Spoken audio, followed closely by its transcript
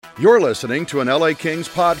You're listening to an LA Kings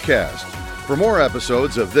podcast. For more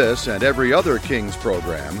episodes of this and every other Kings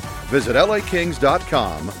program, visit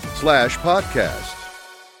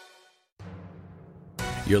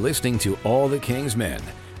lakings.com/podcast. You're listening to All the Kings Men,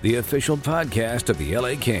 the official podcast of the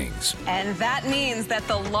LA Kings. And that means that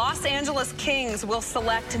the Los Angeles Kings will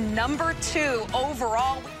select number 2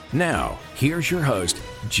 overall. Now, here's your host,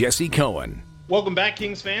 Jesse Cohen. Welcome back,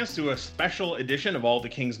 Kings fans, to a special edition of All the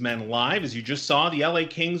Kings Men Live. As you just saw, the LA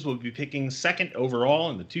Kings will be picking second overall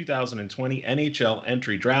in the 2020 NHL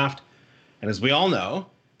entry draft. And as we all know,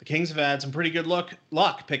 the Kings have had some pretty good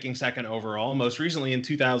luck picking second overall, most recently in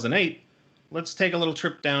 2008. Let's take a little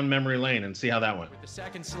trip down memory lane and see how that went. With the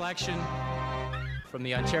second selection from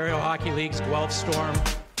the Ontario Hockey League's Guelph Storm,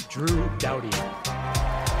 Drew Doughty.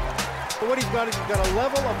 What he's got is he's got a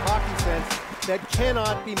level of hockey sense that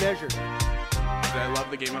cannot be measured. I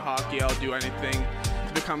love the game of hockey. I'll do anything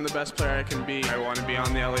to become the best player I can be. I want to be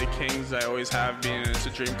on the LA Kings. I always have been, and it's a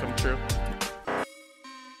dream come true.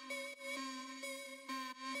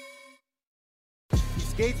 He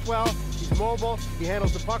skates well, he's mobile, he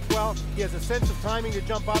handles the puck well, he has a sense of timing to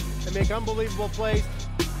jump up and make unbelievable plays.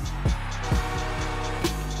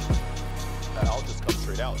 I'll just come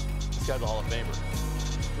straight out. This guy's a Hall of Famer.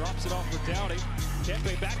 Drops it off for Doughty.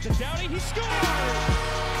 Kempe back to Doughty. He scores!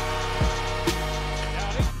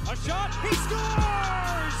 A shot, he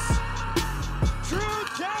scores! Drew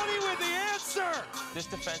Doughty with the answer! This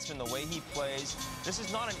defenseman, the way he plays, this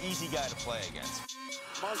is not an easy guy to play against.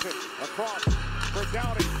 Muzzin across for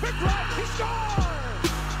Doughty. Big drop, he scores!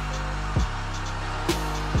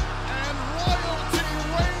 And royalty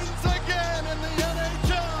reigns again in the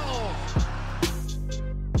NHL!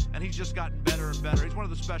 And he's just gotten better and better. He's one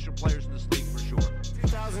of the special players in this league for sure.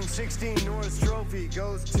 2016 Norris Trophy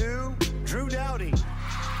goes to Drew Doughty.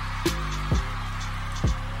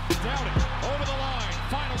 Doughty over the line.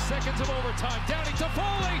 Final seconds of overtime. Doughty to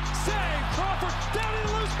Foley. Save. Crawford. Doughty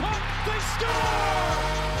to loose puck. They score!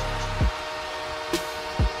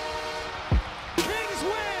 Kings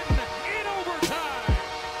win in overtime.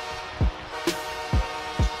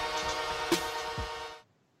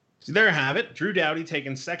 So there you have it. Drew Doughty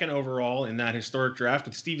taken second overall in that historic draft,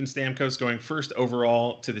 with Steven Stamkos going first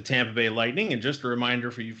overall to the Tampa Bay Lightning. And just a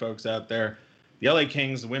reminder for you folks out there, the LA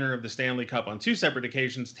Kings, the winner of the Stanley Cup on 2 separate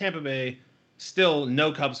occasions. Tampa Bay, still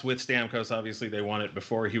no cups with Stamkos. Obviously, they won it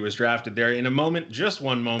before he was drafted there. In a moment, just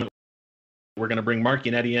one moment, we're going to bring Mark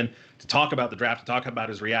Yannetti in to talk about the draft, to talk about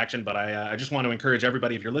his reaction. But I just want to encourage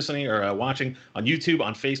everybody, if you're listening or watching on YouTube,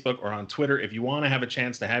 on Facebook, or on Twitter, if you want to have a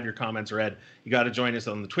chance to have your comments read, you got to join us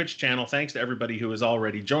on the Twitch channel. Thanks to everybody who is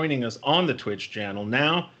already joining us on the Twitch channel.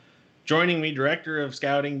 Now, joining me, Director of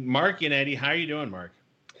Scouting, Mark Yannetti. How are you doing, Mark?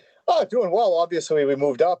 Oh, doing well. Obviously, we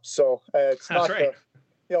moved up, so it's That's not right.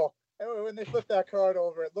 When they flipped that card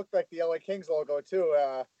over, it looked like the LA Kings logo too.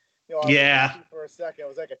 I was Yeah. for a second, it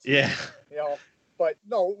was like a team, Yeah. But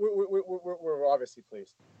no, we're obviously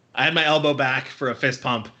pleased. I had my elbow back for a fist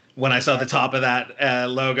pump when I saw the top of that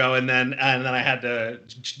logo, and then I had to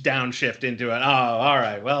downshift into it. Oh, all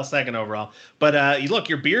right. Well, second overall. But look,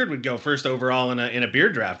 your beard would go first overall in a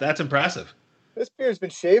beard draft. That's impressive. This beard's been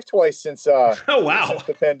shaved twice since Oh, wow. since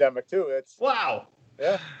the pandemic too. Wow.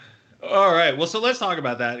 Yeah. All right. Well, so let's talk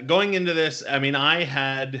about that. Going into this, I mean, I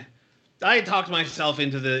had talked myself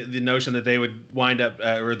into the notion that they would wind up,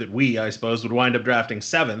 or that we, I suppose, would wind up drafting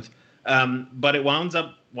 7th. But it winds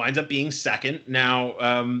up being second. Now,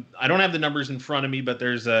 I don't have the numbers in front of me, but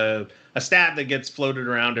there's a stat that gets floated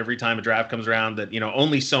around every time a draft comes around that,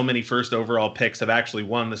 only so many first overall picks have actually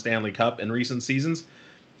won the Stanley Cup in recent seasons.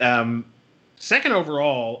 Second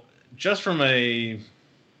overall, just from a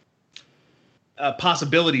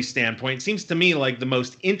possibility standpoint, seems to me like the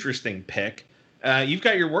most interesting pick. You've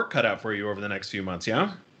got your work cut out for you over the next few months,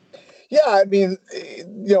 yeah? Yeah, I mean,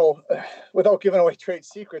 without giving away trade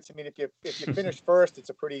secrets, I mean, if you finish first, it's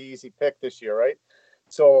a pretty easy pick this year, right?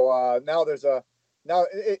 So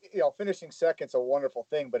finishing second's a wonderful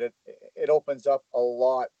thing, but it opens up a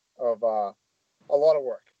lot of work.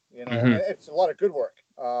 Mm-hmm. It's a lot of good work.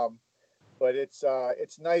 But it's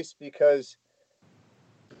nice because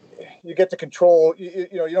you get to control.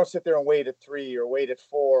 You don't sit there and wait at 3 or wait at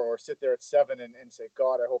 4 or sit there at 7 and say,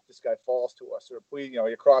 God, I hope this guy falls to us. Or please,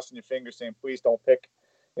 you're crossing your fingers saying, please don't pick,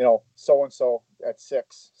 so and so at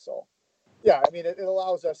 6. So, yeah, I mean, it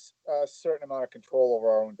allows us a certain amount of control over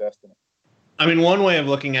our own destiny. I mean, one way of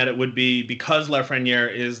looking at it would be, because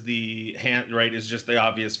Lafreniere is is just the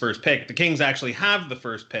obvious first pick. The Kings actually have the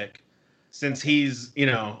first pick. since he's,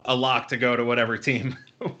 a lock to go to whatever team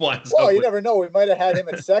wants. Well, you never know. We might have had him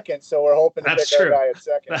at second, so we're hoping to pick our guy at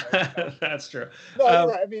second. Right? That's true. No, you're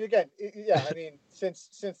right. I mean, again, yeah. I mean, since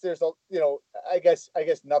there's I guess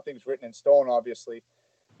nothing's written in stone, obviously,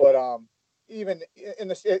 but even in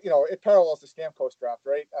the it parallels the Stamkos draft,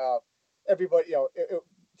 right? Everybody,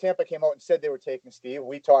 Tampa came out and said they were taking Steve.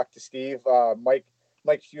 We talked to Steve. Mike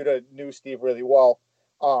Futa knew Steve really well.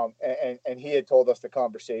 And he had told us the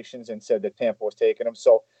conversations and said that Tampa was taking him.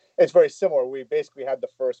 So it's very similar. We basically had the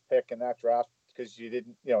first pick in that draft because you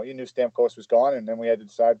knew Stamkos was gone, and then we had to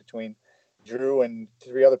decide between Drew and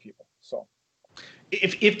 3 other people. So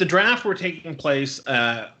if the draft were taking place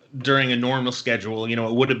during a normal schedule, it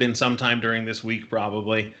would have been sometime during this week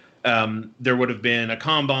probably. There would have been a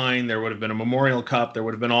combine, there would have been a Memorial Cup, there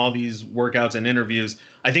would have been all these workouts and interviews.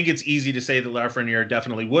 I think it's easy to say that Lafreniere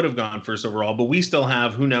definitely would have gone first overall, but we still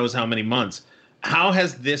have who knows how many months. How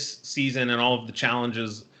has this season and all of the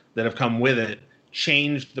challenges that have come with it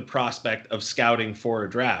changed the prospect of scouting for a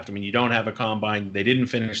draft? I mean, you don't have a combine. They didn't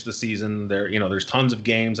finish the season. There's tons of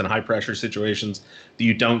games and high pressure situations that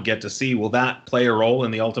you don't get to see. Will that play a role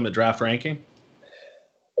in the ultimate draft ranking?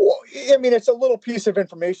 Well, I mean, it's a little piece of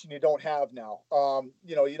information you don't have now.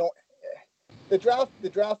 You don't the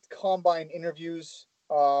draft combine interviews.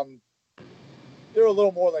 They're a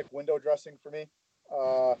little more like window dressing for me.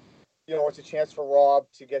 It's a chance for Rob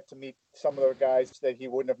to get to meet some of the guys that he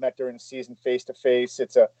wouldn't have met during the season face to face.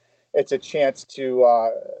 It's a chance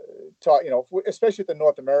to talk. Especially with the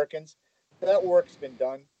North Americans, that work's been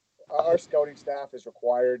done. Our scouting staff is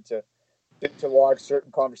required to log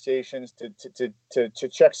certain conversations, to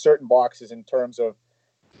check certain boxes in terms of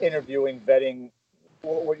interviewing, vetting,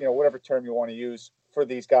 whatever term you want to use for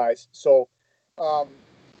these guys. So 95%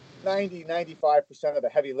 of the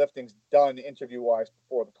heavy lifting's done interview-wise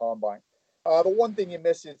before the combine. The one thing you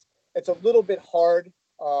miss is it's a little bit hard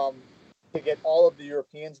to get all of the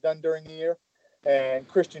Europeans done during the year. And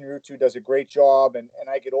Christian Ruutu does a great job, and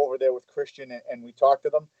I get over there with Christian and we talk to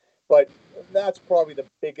them. But that's probably the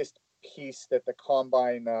biggest piece that the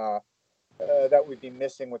combine that we'd be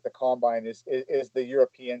missing with the combine is the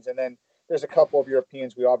Europeans. And then there's a couple of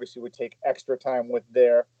Europeans we obviously would take extra time with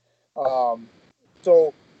there.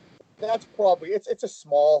 So that's probably it's a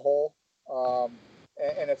small hole,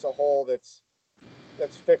 and it's a hole that's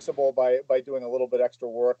fixable by doing a little bit extra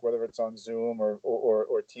work, whether it's on Zoom or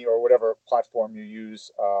T or whatever platform you use,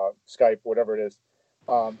 Skype, whatever it is,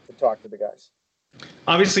 to talk to the guys.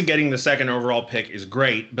 Obviously, getting the second overall pick is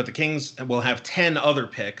great, but the Kings will have 10 other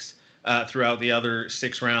picks throughout the other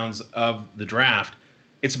 6 rounds of the draft.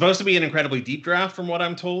 It's supposed to be an incredibly deep draft, from what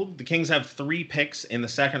I'm told. The Kings have 3 picks in the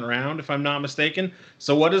second round, if I'm not mistaken.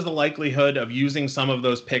 So what is the likelihood of using some of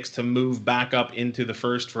those picks to move back up into the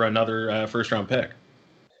first for another first-round pick?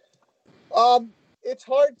 It's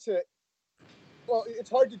hard to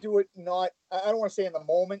do it not, I don't want to say in the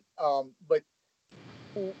moment, but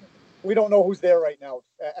we don't know who's there right now.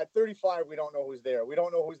 At 35, we don't know who's there. We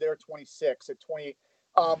don't know who's there at 26, at 20.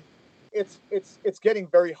 It's getting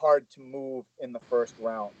very hard to move in the first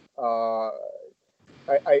round. I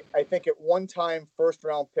think at one time, first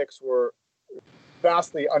round picks were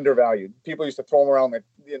vastly undervalued. People used to throw them around like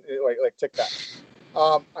Tic Tac.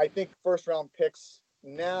 I think first round picks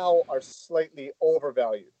now are slightly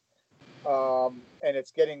overvalued, and it's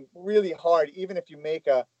getting really hard. Even if you make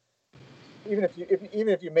a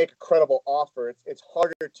credible offer, it's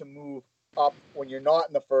harder to move up when you're not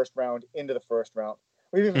in the first round into the first round.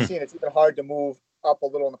 We've even seen it's even hard to move up a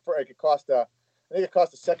little in the first. I think it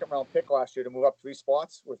cost a second round pick last year to move up 3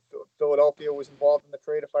 spots. With Philadelphia was involved in the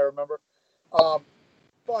trade, if I remember.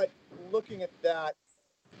 But looking at that,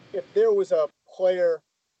 if there was a player,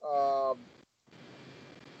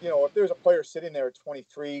 if there's a player sitting there at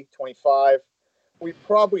 23, 25, we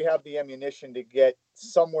probably have the ammunition to get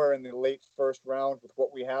somewhere in the late first round with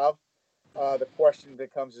what we have. The question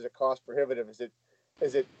becomes: is it cost prohibitive? Is it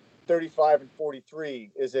 35 and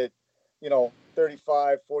 43? Is it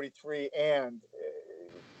 35, 43, and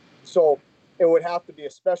so it would have to be a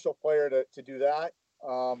special player to do that.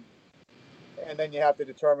 And then you have to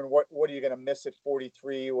determine what are you going to miss at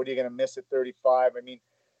 43? What are you going to miss at 35? I mean,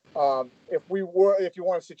 if you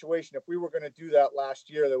want a situation, if we were going to do that last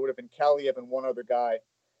year, there would have been Kaliev and one other guy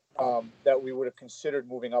that we would have considered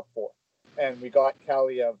moving up for, and we got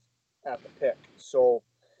Kaliev at the pick. So,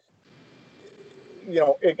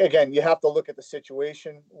 again, you have to look at the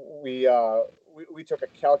situation. We took a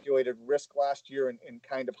calculated risk last year in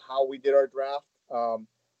kind of how we did our draft,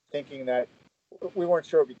 thinking that we weren't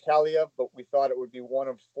sure it would be Kaliev, but we thought it would be one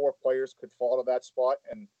of 4 players could fall to that spot.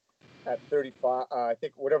 And at 35, I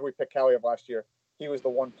think whatever we picked Kaliev last year, he was the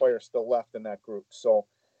one player still left in that group. So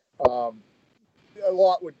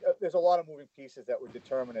there's a lot of moving pieces that would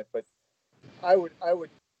determine it. But I would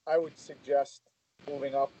suggest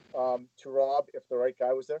moving up to Rob if the right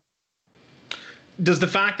guy was there. Does the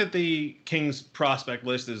fact that the Kings prospect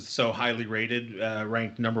list is so highly rated,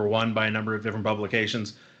 ranked number one by a number of different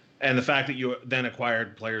publications, and the fact that you then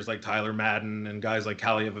acquired players like Tyler Madden and guys like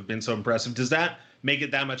Kaliev have been so impressive, does that make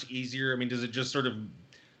it that much easier? I mean, does it just sort of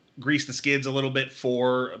grease the skids a little bit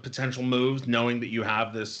for potential moves, knowing that you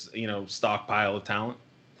have this, stockpile of talent?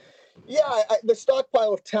 Yeah, the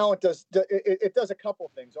stockpile of talent does a couple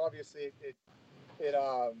of things. Obviously, it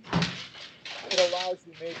allows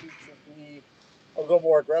you maybe to be a little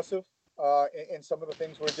more aggressive in some of the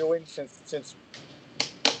things we're doing, since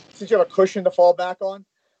you have a cushion to fall back on.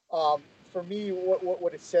 For me,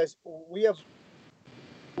 what it says, we have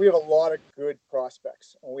a lot of good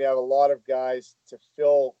prospects, and we have a lot of guys to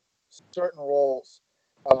fill certain roles.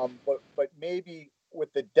 But maybe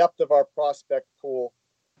with the depth of our prospect pool,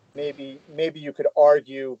 maybe you could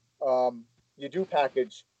argue you do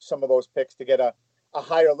package some of those picks to get a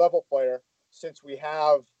higher level player, since we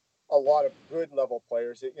have a lot of good level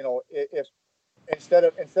players. If instead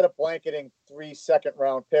of blanketing 3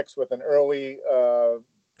 second-round picks with an early,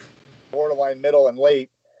 borderline middle and late,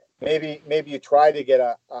 maybe you try to get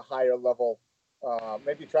a higher level.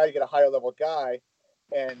 Maybe you try to get a higher level guy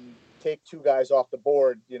and take 2 guys off the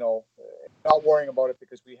board. Not worrying about it,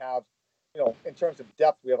 because we have, in terms of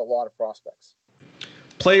depth, we have a lot of prospects.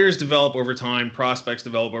 Players develop over time, prospects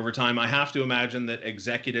develop over time. I have to imagine that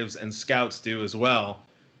executives and scouts do as well.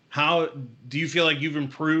 How do you feel like you've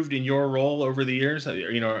improved in your role over the years? Do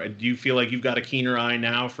you feel like you've got a keener eye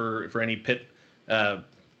now for any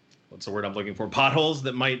what's the word I'm looking for? Potholes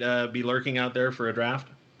that might be lurking out there for a draft?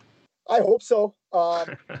 I hope so.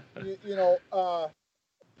 That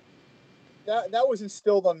was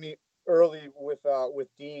instilled on me early with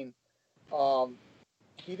Dean.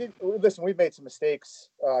 He didn't listen. We've made some mistakes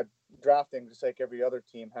drafting, just like every other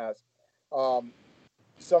team has.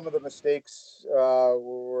 Some of the mistakes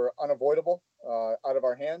were unavoidable, out of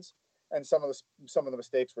our hands, and some of the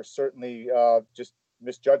mistakes were certainly just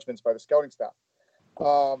misjudgments by the scouting staff.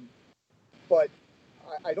 But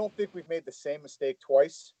I don't think we've made the same mistake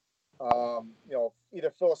twice.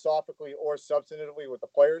 Either philosophically or substantively with the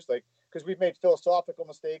players, because we've made philosophical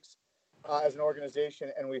mistakes as an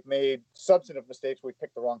organization, and we've made substantive mistakes. We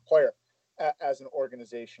picked the wrong player as an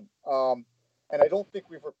organization. And I don't think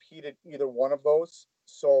we've repeated either one of those.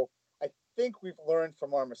 So I think we've learned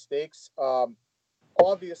from our mistakes.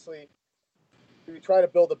 Obviously, we try to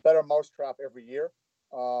build a better mousetrap every year.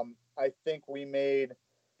 I think we made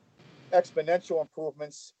exponential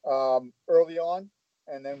improvements early on,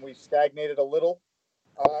 and then we stagnated a little.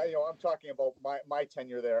 I'm talking about my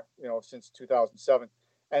tenure there, since 2007.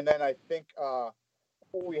 And then I think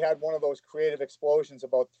we had one of those creative explosions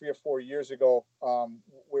about 3 or 4 years ago,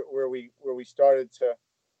 where we started to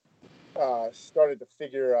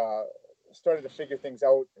figure things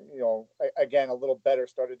out. Again, a little better.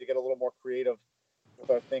 Started to get a little more creative with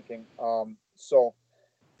our thinking. So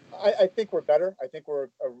I think we're better. I think we're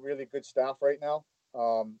a really good staff right now.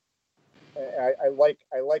 I like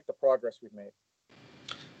the progress we've made.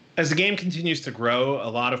 As the game continues to grow,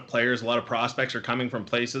 a lot of players, a lot of prospects are coming from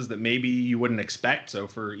places that maybe you wouldn't expect. So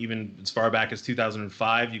for even as far back as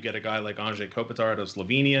 2005, you get a guy like Anže Kopitar out of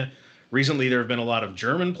Slovenia. Recently, there have been a lot of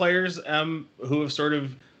German players who have sort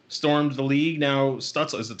of stormed the league. Now,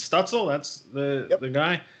 Stützle, is it Stützle? That's the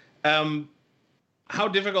guy. How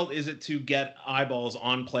difficult is it to get eyeballs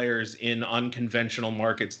on players in unconventional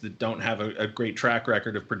markets that don't have a great track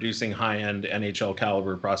record of producing high-end NHL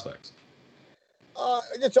caliber prospects?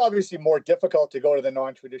 It's obviously more difficult to go to the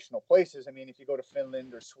non-traditional places. I mean, if you go to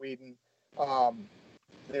Finland or Sweden,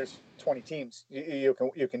 there's 20 teams you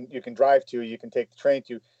can drive to, you can take the train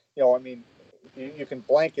to. You can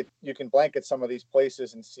blanket some of these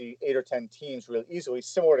places and see 8 or 10 teams really easily,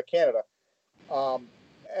 similar to Canada.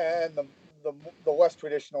 And the less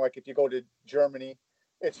traditional, like if you go to Germany,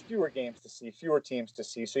 it's fewer games to see, fewer teams to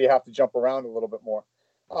see, so you have to jump around a little bit more.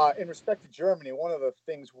 In respect to Germany, one of the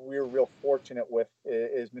things we're real fortunate with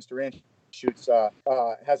is Mr. Anschutz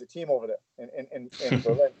has a team over there in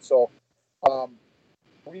Berlin. So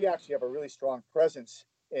we actually have a really strong presence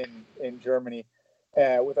in Germany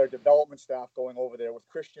with our development staff going over there, with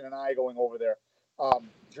Christian and I going over there.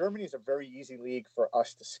 Germany is a very easy league for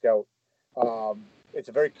us to scout. It's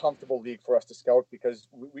a very comfortable league for us to scout because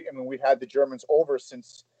we've had the Germans over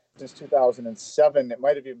since 2007. It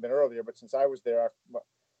might have even been earlier, but since I was there,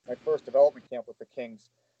 my first development camp with the Kings,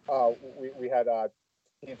 we had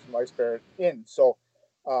teams from Iceberg in. So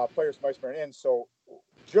players from Eisbären in. So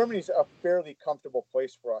Germany's a fairly comfortable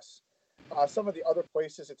place for us. Some of the other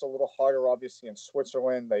places, it's a little harder, obviously, in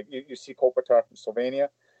Switzerland. Like you see Kopitar from Slovenia.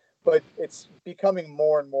 But it's becoming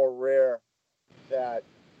more and more rare that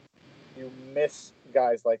you miss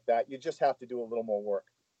guys like that. You just have to do a little more work.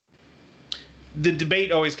 The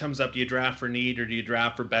debate always comes up: do you draft for need or do you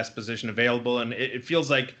draft for best position available? And it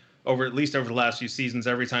feels like at least over the last few seasons,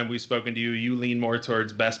 every time we've spoken to you, you lean more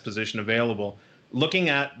towards best position available. Looking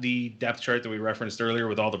at the depth chart that we referenced earlier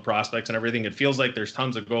with all the prospects and everything, it feels like there's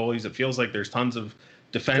tons of goalies. It feels like there's tons of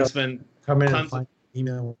defensemen,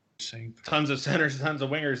 tons of centers, tons of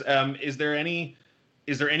wingers. Is there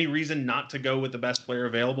any reason not to go with the best player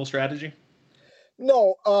available strategy?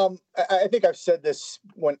 No, I think I've said this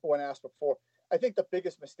when asked before. I think the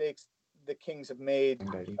biggest mistakes the Kings have made,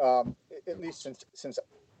 at least since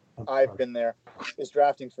I've been there, is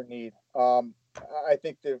drafting for need. I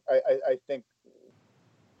think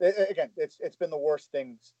again, it's been the worst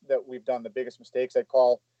things that we've done. The biggest mistakes. I'd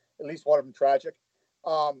call at least one of them tragic.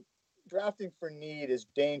 Drafting for need is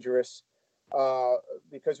dangerous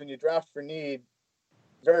because when you draft for need,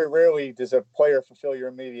 very rarely does a player fulfill your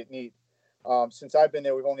immediate need. Since I've been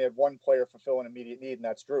there, we've only had one player fulfill an immediate need, and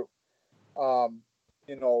that's Drew. A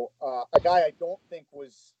guy I don't think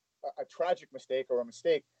was a tragic mistake or a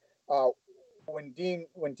mistake. When Dean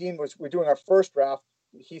we're doing our first draft,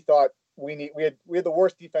 he thought we had the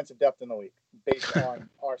worst defensive depth in the league based on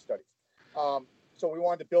our studies. So we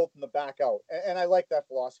wanted to build from the back out, and I like that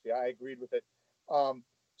philosophy. I agreed with it.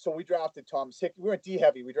 So we drafted Thomas Hickey. We went D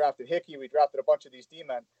heavy. We drafted Hickey. We drafted a bunch of these D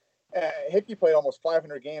men. Hickey played almost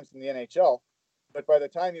 500 games in the NHL, but by the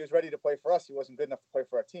time he was ready to play for us, he wasn't good enough to play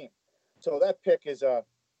for our team. So that pick is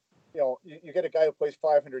you get a guy who plays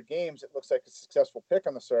 500 games. It looks like a successful pick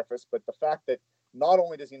on the surface, but the fact that not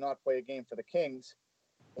only does he not play a game for the Kings,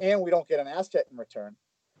 and we don't get an asset in return,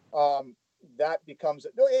 that becomes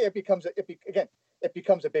a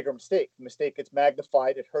bigger mistake. The mistake gets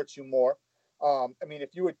magnified. It hurts you more.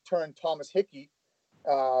 If you would turn Thomas Hickey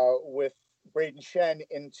with Braden Shen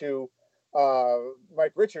into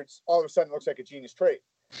Mike Richards, all of a sudden it looks like a genius trade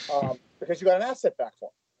because you got an asset back for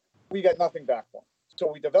him. We got nothing back for him. So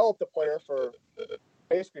we developed a player for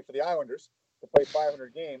the Islanders to play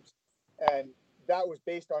 500 games, and that was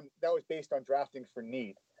based on drafting for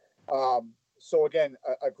need. So again,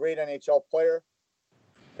 a great NHL player.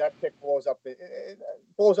 That pick blows up. It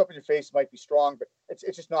blows up in your face. Might be strong, but it's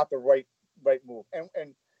just not the right move.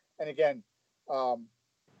 And again,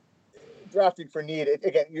 drafting for need.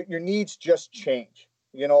 Your needs just change.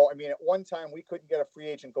 At one time we couldn't get a free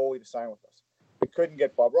agent goalie to sign with us. We couldn't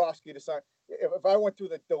get Bobrovsky to sign. If I went through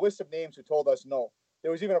the list of names who told us no, there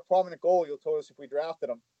was even a prominent goalie who told us if we drafted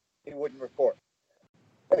him, he wouldn't report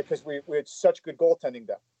because we had such good goaltending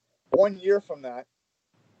depth. 1 year from that,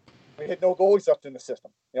 we had no goalies left in the system.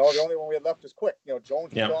 The only one we had left was Quick.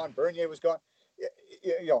 Jones was gone, Bernier was gone.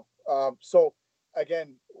 So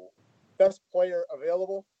again, best player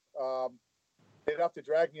available. They'd have to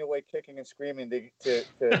drag me away kicking and screaming to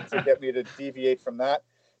get me to deviate from that.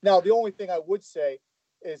 Now, the only thing I would say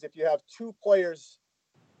is if you have two players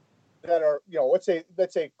that are, let's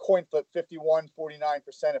say coin flip 51, 49%,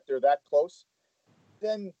 if they're that close,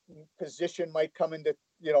 then position might come into,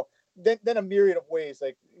 then a myriad of ways.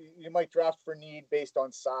 Like you might draft for need based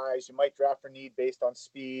on size. You might draft for need based on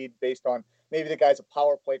speed, based on maybe the guy's a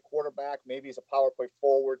power play quarterback. Maybe he's a power play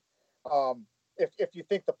forward. If you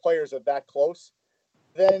think the players are that close,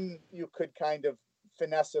 then you could kind of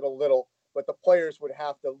finesse it a little, but the players would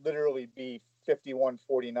have to literally be 51,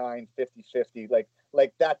 49, 50, 50,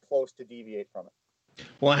 like that close to deviate from it.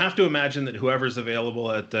 Well, I have to imagine that whoever's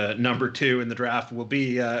available at number 2 in the draft will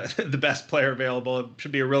be the best player available. It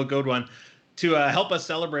should be a real good one. To help us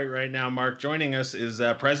celebrate right now, Mark, joining us is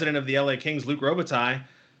president of the LA Kings, Luc Robitaille.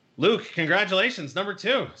 Luc, congratulations, number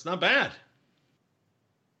 2. It's not bad.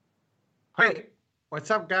 Hi, what's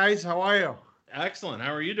up, guys? How are you? Excellent.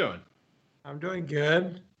 How are you doing? I'm doing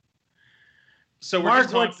good. So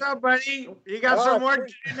Mark, what's up, buddy? You got some work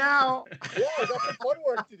to do now. Yeah, I got some fun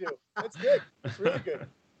work to do. That's good. It's really good.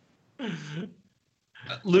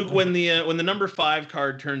 Luc, when the number 5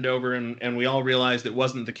 card turned over and we all realized it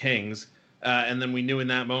wasn't the Kings, and then we knew in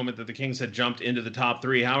that moment that the Kings had jumped into the top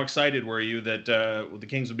 3, how excited were you that the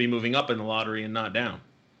Kings would be moving up in the lottery and not down?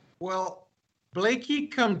 Well, Blakey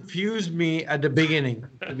confused me at the beginning,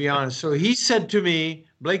 to be honest. So he said to me,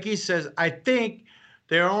 Blakey says, I think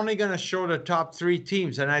they're only going to show the top 3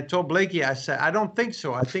 teams. And I told Blakey, I said, I don't think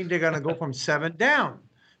so. I think they're going to go from 7 down.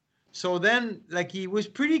 So then, he was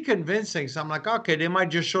pretty convincing. So I'm like, okay, they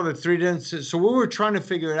might just show the 3 then. So we were trying to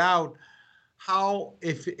figure it out how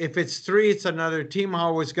if it's 3, it's another team,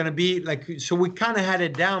 how it's going to be. Like, so we kind of had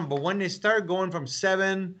it down. But when they started going from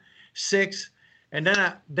 7, 6, and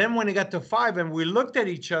then when it got to 5, and we looked at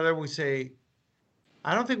each other, we say,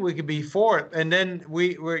 I don't think we could be 4th. And then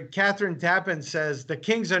Catherine Tappan says the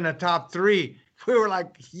Kings are in the top 3. We were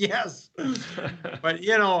like, yes. But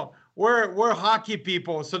you know, we're hockey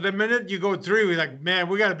people. So the minute you go 3, we're like, man,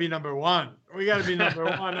 we got to be number 1. We got to be number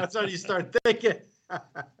 1. That's how you start thinking.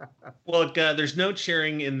 Well, look, there's no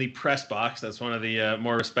cheering in the press box. That's one of the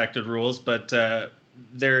more respected rules. But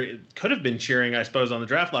there could have been cheering, I suppose, on the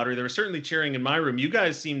draft lottery. There was certainly cheering in my room. You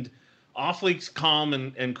guys seemed awfully calm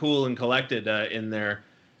and cool and collected in there.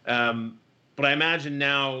 But I imagine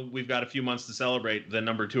now we've got a few months to celebrate the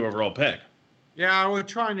number 2 overall pick. Yeah, we're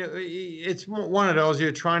trying to. It's one of those.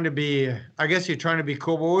 You're trying to be. I guess you're trying to be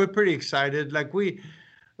cool, but we're pretty excited.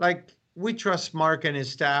 We trust Mark and his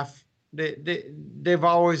staff. They've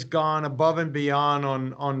always gone above and beyond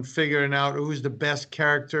on figuring out who's the best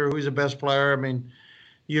character, who's the best player. I mean,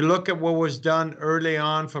 you look at what was done early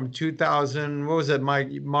on from 2000. What was it,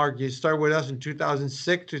 Mark? You started with us in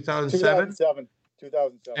 2006, 2007?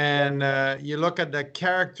 2007. And you look at the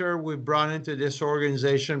character we brought into this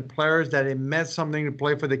organization, players that it meant something to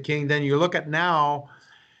play for the King. Then you look at now,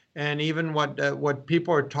 and even what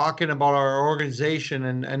people are talking about our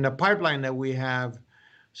organization and the pipeline that we have.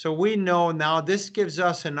 So we know now this gives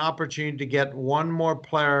us an opportunity to get one more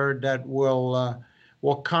player that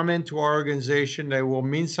will come into our organization, that will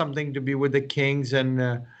mean something to be with the Kings,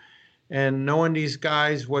 and knowing these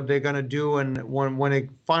guys, what they're going to do, and when it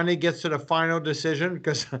finally gets to the final decision,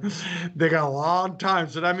 because they got a long time,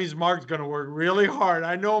 so that means Mark's going to work really hard.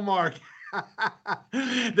 I know Mark.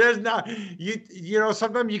 There's not, you know,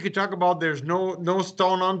 sometimes you could talk about there's no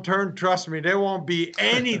stone unturned. Trust me, there won't be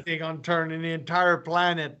anything unturned in the entire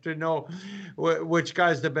planet to know which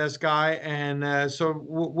guy's the best guy. And so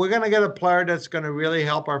we're going to get a player that's going to really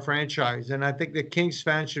help our franchise. And I think the Kings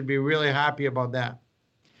fans should be really happy about that.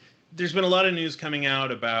 There's been a lot of news coming out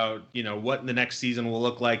about, you know, what the next season will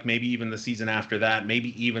look like, maybe even the season after that,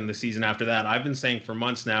 maybe even the season after that. I've been saying for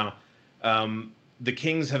months now, the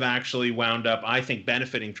Kings have actually wound up, I think,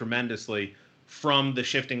 benefiting tremendously from the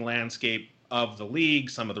shifting landscape of the league,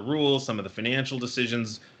 some of the rules, some of the financial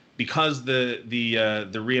decisions, because the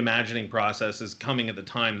reimagining process is coming at the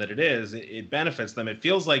time that it is. It benefits them. It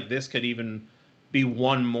feels like this could even be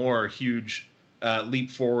one more huge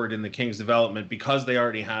leap forward in the Kings' development, because they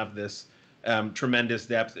already have this tremendous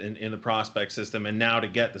depth in the prospect system, and now to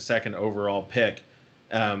get the 2nd overall pick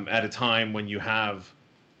at a time when you have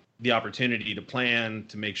the opportunity to plan,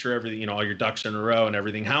 to make sure everything, you know, all your ducks in a row and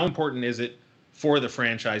everything. How important is it for the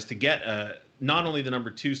franchise to get not only the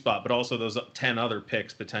number 2 spot, but also those 10 other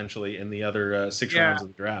picks potentially in the other 6 rounds of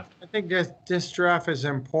the draft? I think this draft is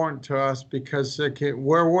important to us because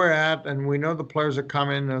where we're at, and we know the players are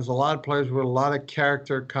coming. There's a lot of players with a lot of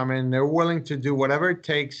character coming. They're willing to do whatever it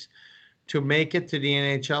takes to make it to the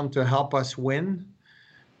NHL and to help us win.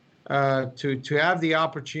 To have the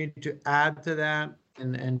opportunity to add to that,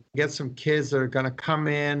 and get some kids that are going to come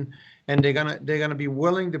in, and they're gonna be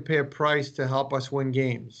willing to pay a price to help us win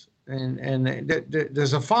games. And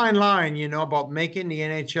there's a fine line, you know, about making the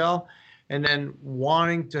NHL and then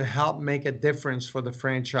wanting to help make a difference for the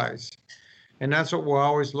franchise. And that's what we're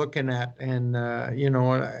always looking at. And you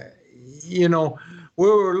know, we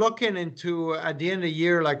were looking into at the end of the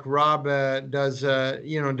year, like Rob does.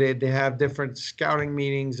 You know, they have different scouting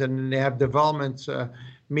meetings, and they have development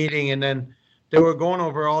meeting, and then they were going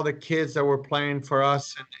over all the kids that were playing for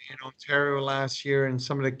us in Ontario last year, and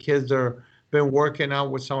some of the kids that have been working out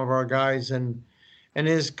with some of our guys, and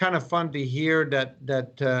it's kind of fun to hear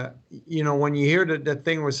that you know, when you hear the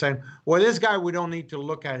thing was saying, well, this guy, we don't need to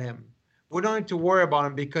look at him, we don't need to worry about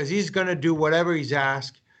him because he's going to do whatever he's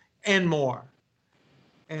asked and more.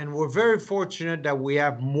 And we're very fortunate that we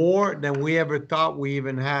have more than we ever thought we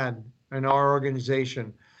even had in our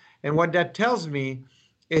organization. And what that tells me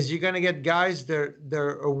is you're going to get guys that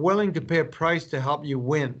are willing to pay a price to help you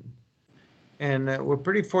win. And we're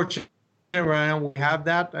pretty fortunate right now we have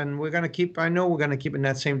that, and we're going to keep, I know we're going to keep in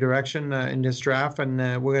that same direction in this draft, and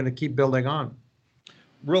we're going to keep building on.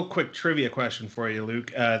 Real quick trivia question for you,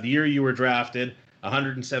 Luke. The year you were drafted,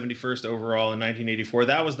 171st overall in 1984,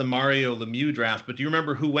 that was the Mario Lemieux draft, but do you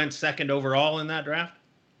remember who went 2nd overall in that draft?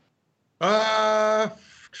 I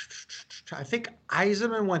think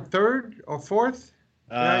Yzerman went 3rd or 4th.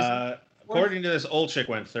 According to this, Olczyk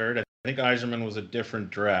went 3rd. I think Yzerman was a different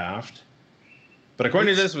draft. But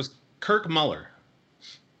according to this, was Kirk Muller.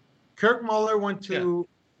 Kirk Muller went to,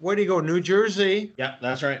 where did he go, New Jersey? Yeah,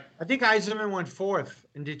 that's right. I think Yzerman went 4th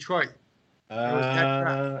in Detroit.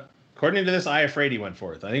 According to this, I Afraidy went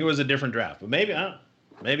fourth. I think it was a different draft, but maybe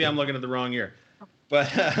I'm looking at the wrong year. But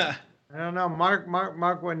I don't know.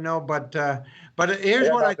 Mark would know. But here's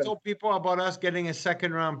what I told people about us getting a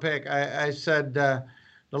second round pick. I said the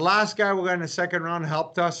last guy we got in the second round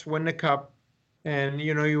helped us win the cup, and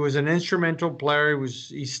he was an instrumental player.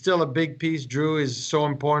 He's still a big piece. Drew is so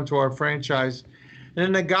important to our franchise. And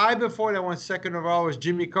then the guy before that went second overall was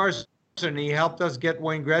Jimmy Carson. He helped us get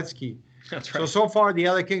Wayne Gretzky. That's right. So far, the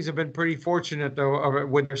LA Kings have been pretty fortunate, though,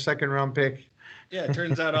 with their second round pick. Yeah, it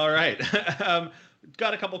turns out all right.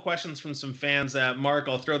 Got a couple questions from some fans. Mark,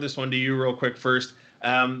 I'll throw this one to you real quick first.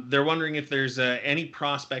 They're wondering if there's any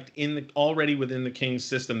prospect already within the Kings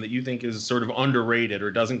system that you think is sort of underrated or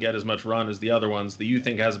doesn't get as much run as the other ones that you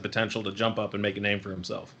think has a potential to jump up and make a name for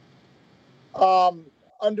himself.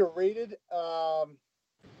 Underrated? Or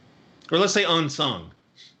let's say unsung.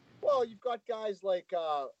 Well, you've got guys like,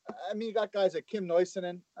 you got guys like Kim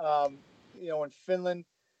Noisinen, in Finland.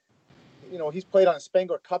 He's played on a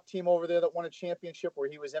Spengler Cup team over there that won a championship where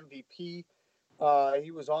he was MVP.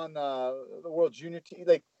 He was on the World Junior team.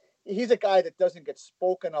 Like, he's a guy that doesn't get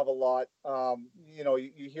spoken of a lot.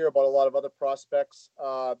 You hear about a lot of other prospects.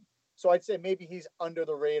 So I'd say maybe he's under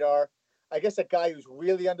the radar. I guess a guy who's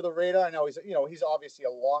really under the radar, I know he's obviously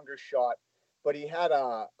a longer shot, but he had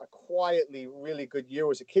a quietly really good year.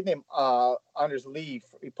 Was a kid named Anders Lee.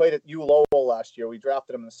 He played at U Lowell last year. We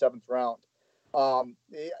drafted him in the 7th round.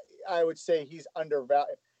 I would say he's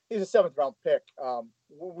undervalued. He's a 7th round pick.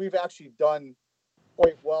 We've actually done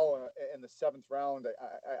quite well in the 7th round.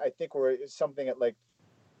 I think we're something at like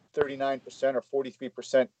 39% or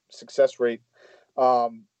 43% success rate.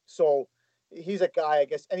 So he's a guy, I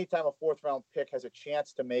guess, anytime a 4th round pick has a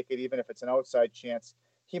chance to make it, even if it's an outside chance,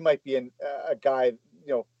 he might be a guy,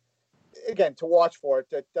 again, to watch for. It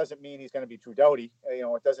that doesn't mean he's going to be Drew Doughty.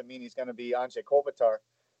 It doesn't mean he's going to be Anze Kopitar.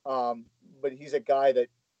 But he's a guy that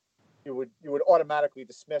you would automatically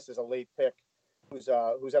dismiss as a late pick who's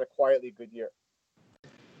had a quietly good year.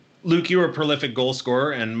 Luke, you were a prolific goal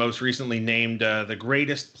scorer and most recently named the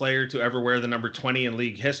greatest player to ever wear the number 20 in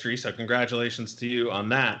league history. So congratulations to you on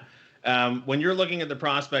that. When you're looking at the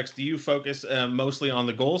prospects, do you focus mostly on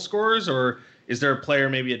the goal scorers, or is there a player,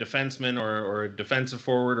 maybe a defenseman or a defensive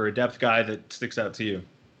forward or a depth guy that sticks out to you?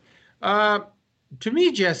 To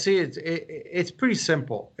me, Jesse, it's pretty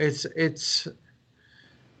simple. It's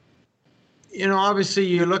obviously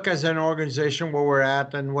you look as an organization where we're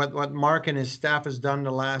at, and what Mark and his staff has done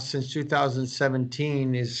since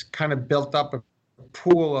 2017 is kind of built up a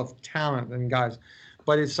pool of talent and guys.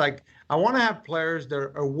 But it's like, I want to have players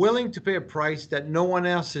that are willing to pay a price that no one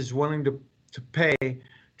else is willing to pay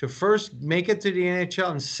to first make it to the NHL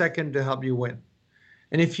and second to help you win.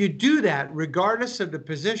 And if you do that, regardless of the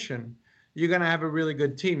position, you're going to have a really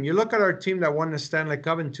good team. You look at our team that won the Stanley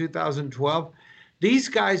Cup in 2012. These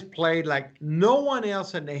guys played like no one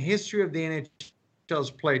else in the history of the NHL has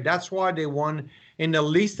played. That's why they won in the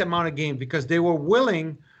least amount of games, because they were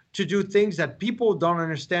willing to do things that people don't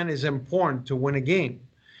understand is important to win a game.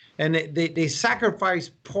 And they sacrifice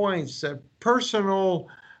points, personal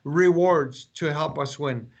rewards to help us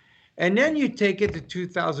win. And then you take it to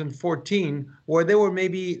 2014, where they were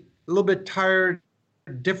maybe a little bit tired,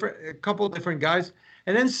 a couple of different guys.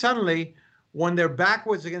 And then suddenly, when their back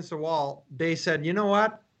was against the wall, they said, you know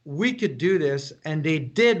what, we could do this. And they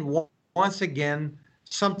did once again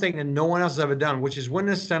something that no one else has ever done, which is win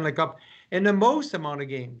the Stanley Cup in the most amount of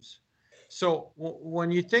games. So when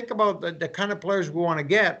you think about the kind of players we want to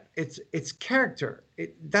get, it's character.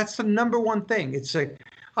 That's the number one thing. It's like,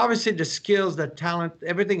 obviously the skills, the talent,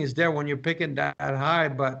 everything is there when you're picking that high,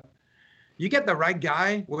 but you get the right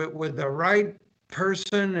guy with the right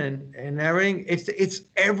person and everything. It's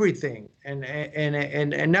everything,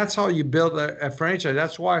 and that's how you build a franchise.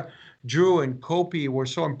 That's why Drew and Kopi were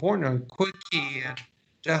so important, and Quickie and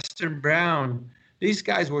Justin Brown. These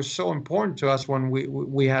guys were so important to us when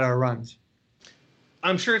we had our runs.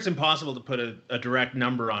 I'm sure it's impossible to put a direct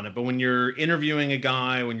number on it, but when you're interviewing a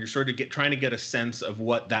guy, when you're sort of trying to get a sense of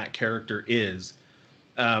what that character is,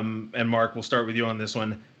 and Mark, we'll start with you on this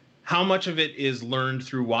one. How much of it is learned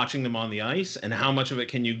through watching them on the ice, and how much of it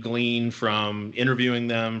can you glean from interviewing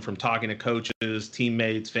them, from talking to coaches,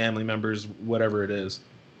 teammates, family members, whatever it is?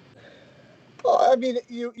 Well, I mean,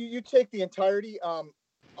 you take the entirety.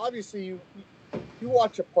 Obviously, you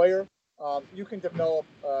watch a player. You can develop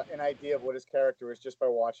an idea of what his character is just by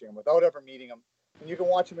watching him without ever meeting him. And you can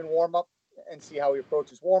watch him in warm-up and see how he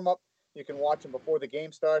approaches warm-up. You can watch him before the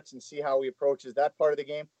game starts and see how he approaches that part of the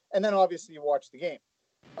game. And then obviously you watch the game.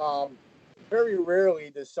 Very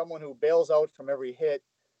rarely does someone who bails out from every hit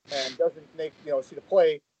and doesn't see the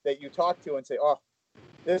play that you talk to and say, oh,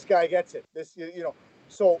 this guy gets it.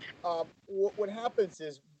 So what happens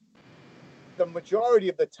is the majority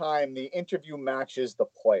of the time, the interview matches the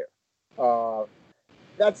player.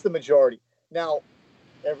 That's the majority. Now,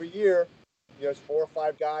 every year, there's 4 or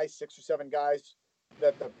 5 guys, 6 or 7 guys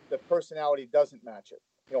that the personality doesn't match it.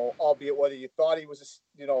 Albeit whether you thought he was,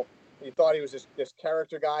 this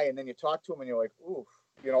character guy, and then you talk to him and you're like, oof,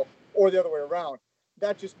 or the other way around.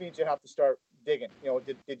 That just means you have to start digging.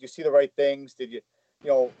 Did you see the right things? Did you,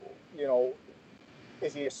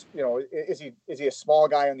 is he a small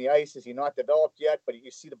guy on the ice? Is he not developed yet? But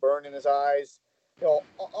you see the burn in his eyes.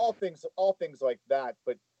 All things like that.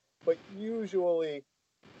 But usually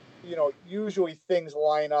things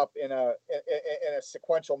line up in a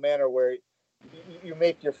sequential manner where you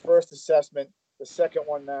make your first assessment, the second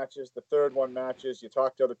one matches, the third one matches, you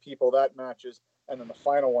talk to other people, that matches, and then the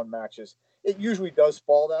final one matches. It usually does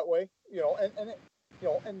fall that way, and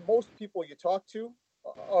most people you talk to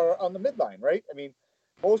are on the midline, right? I mean,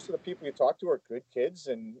 most of the people you talk to are good kids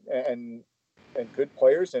and good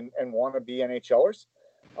players and want to be NHLers.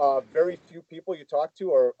 Very few people you talk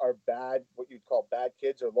to are bad, what you'd call bad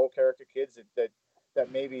kids or low character kids that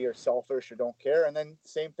maybe are selfish or don't care. And then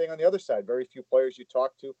same thing on the other side. Very few players you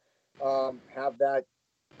talk to have that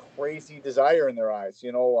crazy desire in their eyes.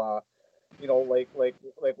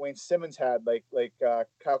 Like Wayne Simmons had, like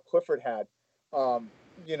Kyle Clifford had.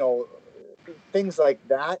 Things like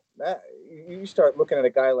that. You start looking at a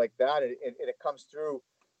guy like that, and it comes through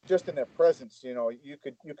just in their presence. You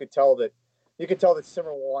could tell that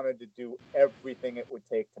Simmer wanted to do everything it would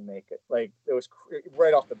take to make it. Like, it was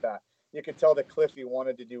right off the bat. You could tell that Cliffy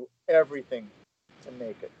wanted to do everything to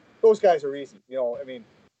make it. Those guys are easy.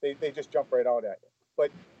 They just jump right out at you.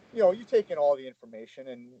 But you take in all the information,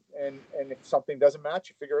 and if something doesn't match,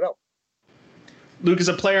 you figure it out. Luke, as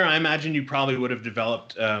a player, I imagine you probably would have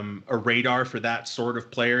developed a radar for that sort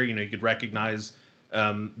of player. You could recognize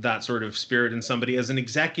that sort of spirit in somebody. As an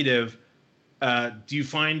executive, do you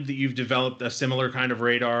find that you've developed a similar kind of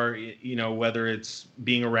radar, whether it's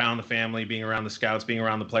being around the family, being around the scouts, being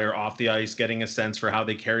around the player off the ice, getting a sense for how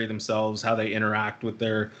they carry themselves, how they interact with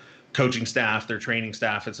their coaching staff, their training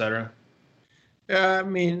staff, et cetera? I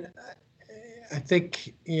mean, I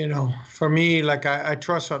think, for me, like I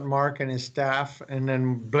trust what Mark and his staff, and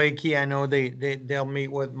then Blakey, I know they'll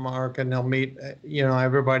meet with Mark and they'll meet,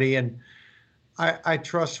 everybody. And I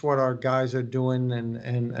trust what our guys are doing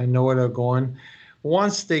and know where they're going.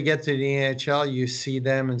 Once they get to the NHL, you see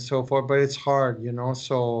them and so forth, but it's hard,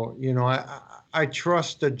 So, I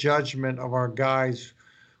trust the judgment of our guys,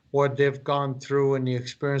 what they've gone through and the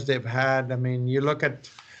experience they've had. I mean, you look at,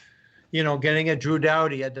 getting a Drew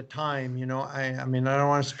Doughty at the time, I mean, I don't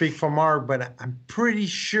want to speak for Mark, but I'm pretty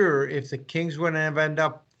sure if the Kings would have ended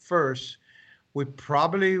up first, we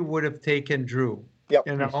probably would have taken Drew. Yep.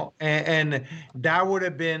 And that would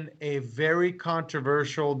have been a very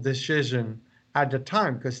controversial decision at the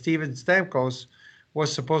time, because Steven Stamkos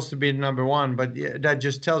was supposed to be number 1, but that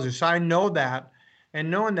just tells you. So I know that,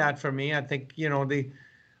 and knowing that, for me, I think,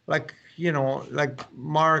 like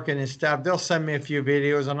Mark and his staff, they'll send me a few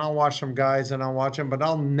videos and I'll watch some guys and I'll watch them, but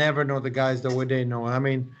I'll never know the guys the way they know. I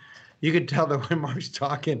mean, you can tell the way Mark's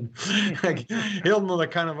talking. Like, he'll know the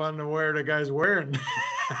kind of underwear the guy's wearing.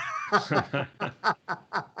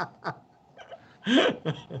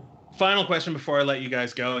 Final question before I let you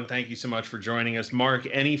guys go, and thank you so much for joining us. Mark,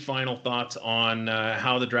 any final thoughts on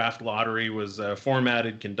how the draft lottery was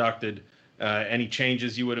formatted, conducted? Any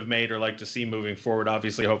changes you would have made or like to see moving forward?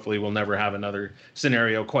 Obviously, hopefully we'll never have another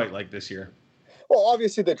scenario quite like this year. Well,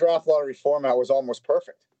 obviously the draft lottery format was almost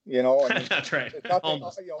perfect. I mean, that's right.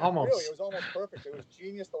 Almost. Really, it was almost perfect. It was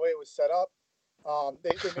genius the way it was set up. They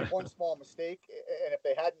made one small mistake, and if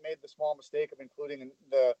they hadn't made the small mistake of including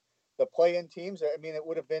the play-in teams, I mean, it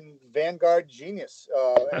would have been Vanguard genius.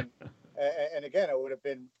 And again, it would have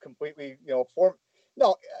been completely,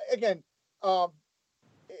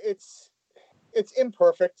 it's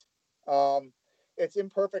imperfect. It's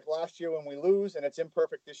imperfect last year when we lose, and it's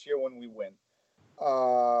imperfect this year when we win.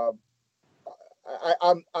 I'm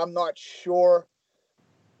not sure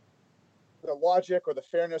the logic or the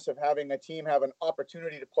fairness of having a team have an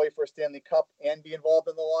opportunity to play for a Stanley Cup and be involved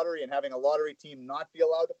in the lottery, and having a lottery team not be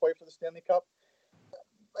allowed to play for the Stanley Cup.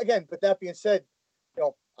 Again, but that being said,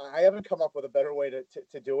 I haven't come up with a better way to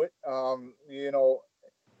do it.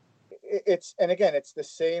 It's the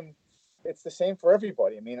same. It's the same for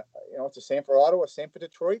everybody. I mean, it's the same for Ottawa, same for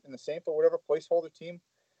Detroit, and the same for whatever placeholder team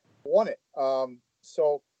won it.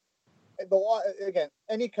 So again,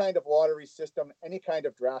 any kind of lottery system, any kind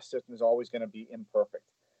of draft system is always going to be imperfect.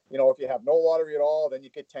 If you have no lottery at all, then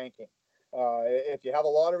you get tanking. If you have a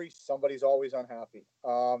lottery, somebody's always unhappy.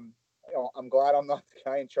 I'm glad I'm not the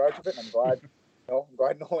guy in charge of it. I'm glad, I'm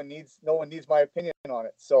glad no one needs my opinion on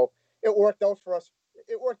it. So it worked out for us.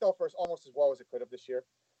 It worked out for us almost as well as it could have this year.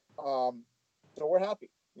 So we're happy,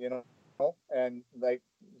 and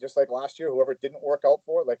just like last year, whoever it didn't work out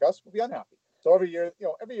for, like us, will be unhappy. So every year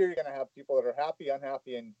you're going to have people that are happy,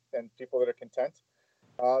 unhappy, and people that are content.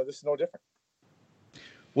 This is no different.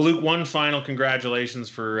 Well, Luke, one final congratulations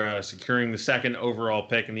for securing the second overall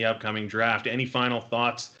pick in the upcoming draft. Any final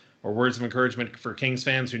thoughts or words of encouragement for Kings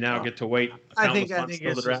fans who now get to wait? I think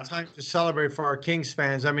it's time to celebrate for our Kings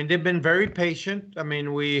fans. I mean, they've been very patient. I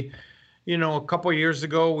mean, we, a couple of years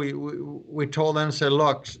ago, we told them, said,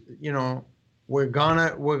 look, we're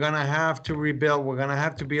gonna have to rebuild. We're gonna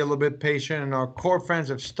have to be a little bit patient, and our core fans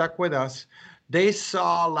have stuck with us. They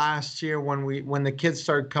saw last year when the kids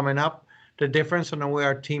started coming up, the difference in the way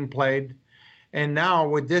our team played. And now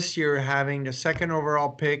with this year having the second overall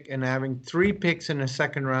pick and having 3 picks in the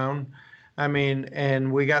second round, I mean, and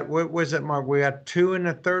we got, what was it, Mark? We got 2 in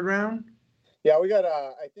the third round? Yeah, we got,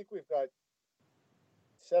 I think we've got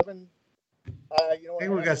 7. I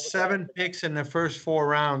think we got 7 picks in the first 4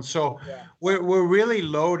 rounds. So yeah. We're really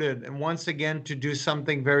loaded, and once again, to do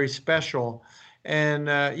something very special. And,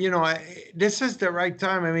 this is the right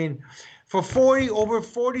time. I mean, for over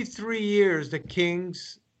 43 years, the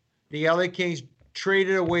LA Kings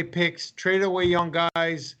traded away picks, traded away young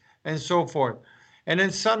guys, and so forth. And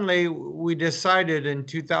then suddenly we decided in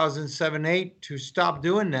 2007-8 to stop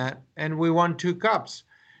doing that, and we won 2 cups.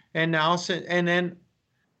 And then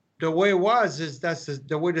the way it was is that's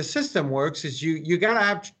the way the system works is you got to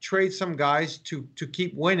have to trade some guys to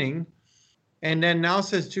keep winning. And then now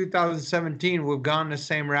since 2017, we've gone the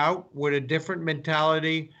same route with a different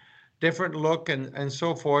mentality, different look, and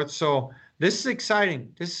so forth. So this is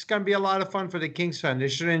exciting. This is going to be a lot of fun for the Kings fans. They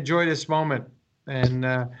should enjoy this moment. And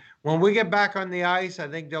when we get back on the ice, I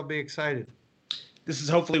think they'll be excited. This is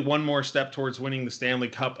hopefully one more step towards winning the Stanley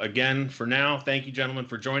Cup again. For now, thank you, gentlemen,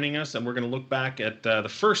 for joining us. And we're going to look back at the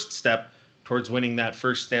first step towards winning that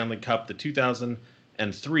first Stanley Cup, the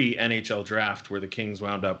 2003 NHL draft, where the Kings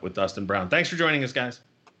wound up with Dustin Brown. Thanks for joining us, guys.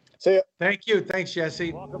 See ya. Thank you. Thanks,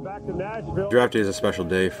 Jesse. Welcome back to Nashville. Draft day is a special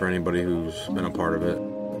day for anybody who's been a part of it.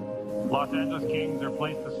 Los Angeles Kings are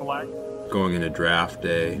placed to select. Going into draft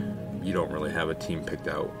day, you don't really have a team picked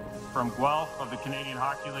out. From Guelph of the Canadian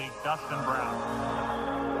Hockey League, Dustin Brown.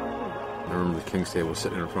 I remember the Kings table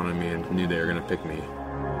sitting in front of me and knew they were going to pick me.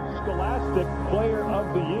 Scholastic Player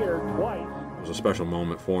of the Year twice. It was a special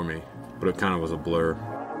moment for me, but it kind of was a blur.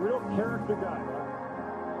 A real character guy.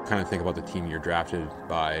 Kind of think about the team you're drafted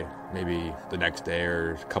by maybe the next day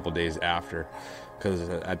or a couple days after, because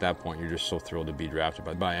at that point you're just so thrilled to be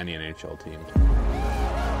drafted by any NHL team.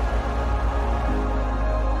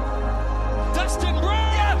 Dustin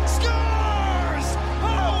Brown scores!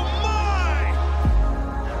 Oh my!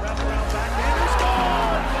 Wraparound backhand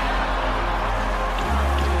scores!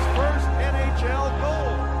 His first NHL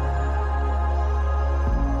goal.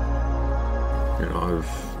 You know,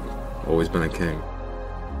 I've always been a King.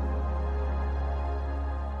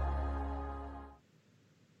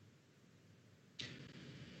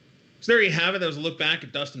 So there you have it. That was a look back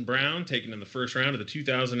at Dustin Brown, taken in the first round of the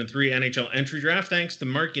 2003 NHL entry draft. Thanks to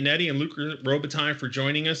Mark Yannetti and Luc Robitaille for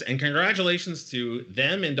joining us, and congratulations to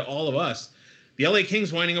them and to all of us. The LA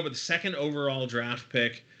Kings winding up with the second overall draft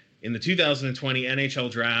pick in the 2020 NHL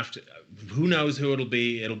draft. Who knows who it'll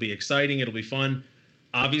be? It'll be exciting. It'll be fun.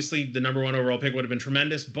 Obviously, the number 1 overall pick would have been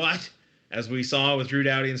tremendous, but as we saw with Drew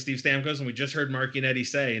Doughty and Steve Stamkos, and we just heard Mark Yannetti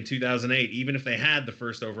say in 2008, even if they had the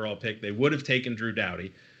first overall pick, they would have taken Drew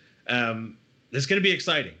Doughty. It's going to be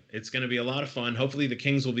exciting. It's going to be a lot of fun. Hopefully the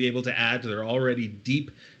Kings will be able to add to their already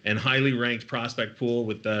deep and highly ranked prospect pool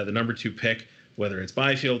with the number 2 pick, whether it's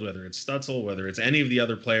Byfield, whether it's Stützle, whether it's any of the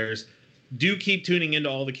other players. Do keep tuning into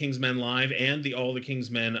All the Kings Men Live and the All the Kings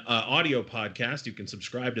Men audio podcast. You can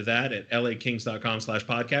subscribe to that at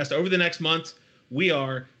lakings.com/podcast. Over the next month, we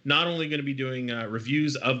are not only going to be doing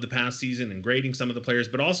reviews of the past season and grading some of the players,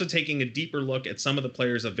 but also taking a deeper look at some of the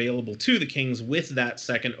players available to the Kings with that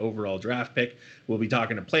second overall draft pick. We'll be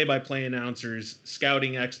talking to play-by-play announcers,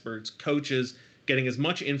 scouting experts, coaches, getting as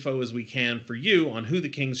much info as we can for you on who the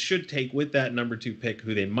Kings should take with that number 2 pick,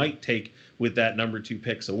 who they might take with that number 2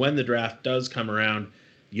 pick. So when the draft does come around,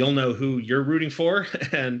 you'll know who you're rooting for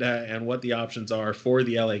and what the options are for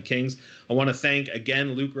the LA Kings. I want to thank,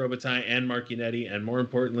 again, Luc Robitaille and Mark Yannetti, and more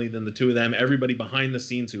importantly than the two of them, everybody behind the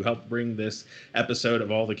scenes who helped bring this episode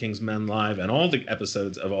of All the Kings Men Live and all the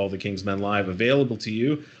episodes of All the Kings Men Live available to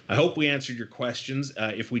you. I hope we answered your questions.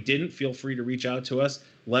 If we didn't, feel free to reach out to us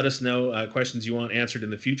let us know questions you want answered in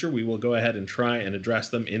the future. We will go ahead and try and address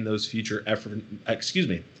them in those future episodes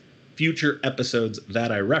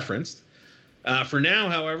that I referenced. For now,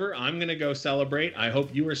 however, I'm going to go celebrate. I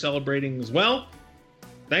hope you are celebrating as well.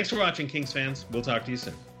 Thanks for watching, Kings fans. We'll talk to you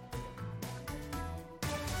soon.